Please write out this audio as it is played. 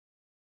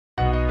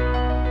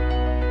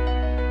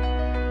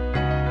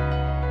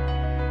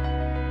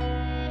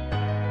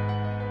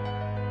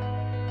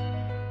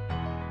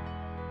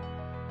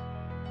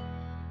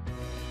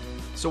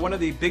So one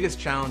of the biggest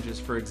challenges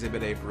for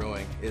Exhibit A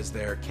Brewing is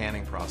their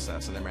canning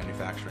process and their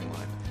manufacturing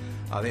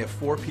line. They have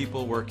 4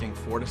 people working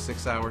 4 to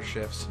 6 hour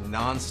shifts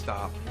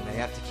non-stop, and they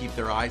have to keep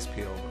their eyes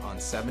peeled on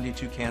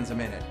 72 cans a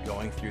minute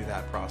going through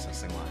that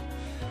processing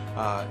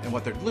line. And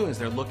what they're doing is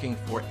they're looking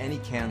for any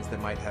cans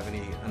that might have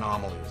any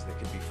anomalies. They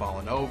could be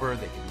fallen over,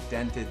 they could be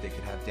dented, they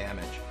could have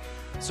damage.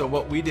 So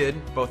what we did,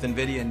 both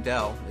NVIDIA and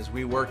Dell, is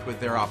we worked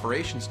with their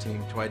operations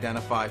team to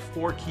identify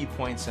 4 key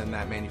points in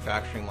that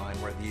manufacturing line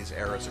where these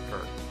errors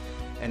occurred.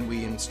 And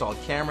we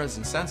installed cameras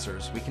and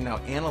sensors. We can now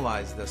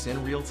analyze this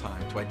in real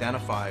time to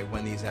identify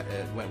when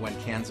when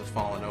cans have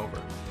fallen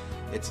over.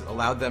 It's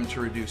allowed them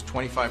to reduce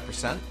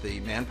 25% the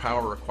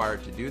manpower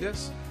required to do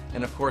this.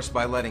 And of course,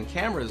 by letting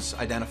cameras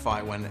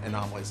identify when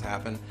anomalies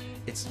happen,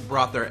 it's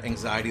brought their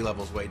anxiety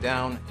levels way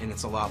down, and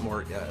it's a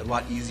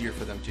lot easier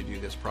for them to do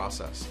this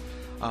process.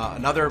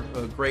 Another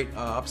great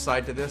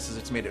upside to this is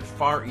it's made it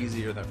far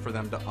easier for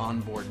them to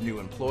onboard new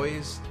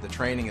employees. The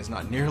training is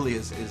not nearly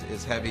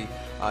as heavy,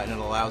 and it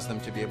allows them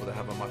to be able to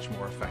have a much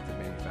more effective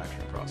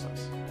manufacturing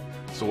process.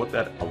 So what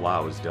that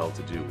allows Dell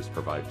to do is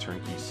provide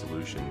turnkey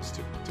solutions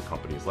to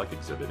companies like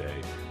Exhibit A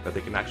that they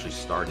can actually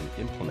start and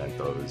implement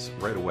those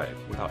right away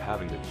without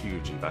having the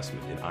huge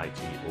investment in IT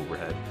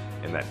overhead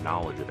and that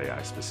knowledge of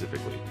AI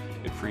specifically.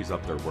 It frees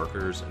up their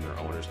workers and their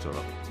owners to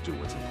do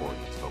what's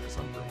important, to focus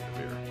on brewing a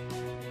beer.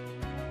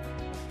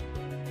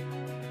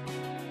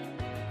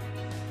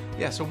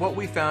 Yeah, so what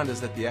we found is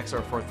that the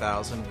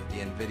XR4000 with the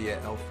NVIDIA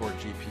L4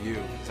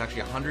 GPU is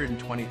actually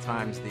 120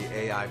 times the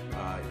AI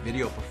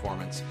video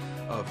performance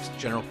of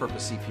general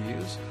purpose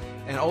CPUs,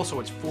 and also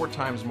it's 4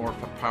 times more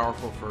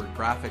powerful for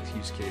graphics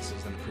use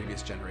cases than the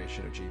previous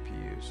generation of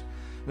GPUs.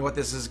 Now what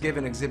this has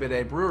given Exhibit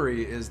A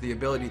Brewery is the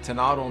ability to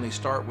not only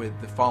start with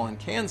the fallen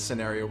can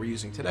scenario we're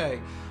using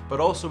today, but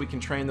also we can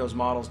train those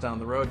models down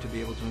the road to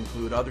be able to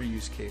include other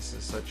use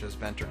cases such as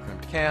bent or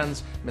crimped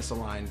cans,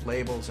 misaligned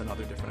labels, and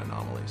other different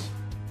anomalies.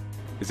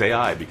 As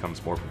AI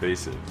becomes more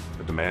pervasive,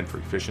 the demand for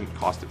efficient,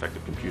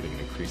 cost-effective computing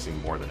is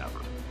increasing more than ever.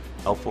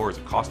 L4 is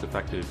a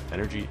cost-effective,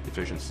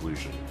 energy-efficient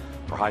solution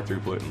for high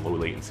throughput and low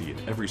latency in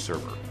every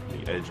server,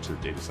 from the edge to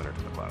the data center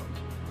to the cloud.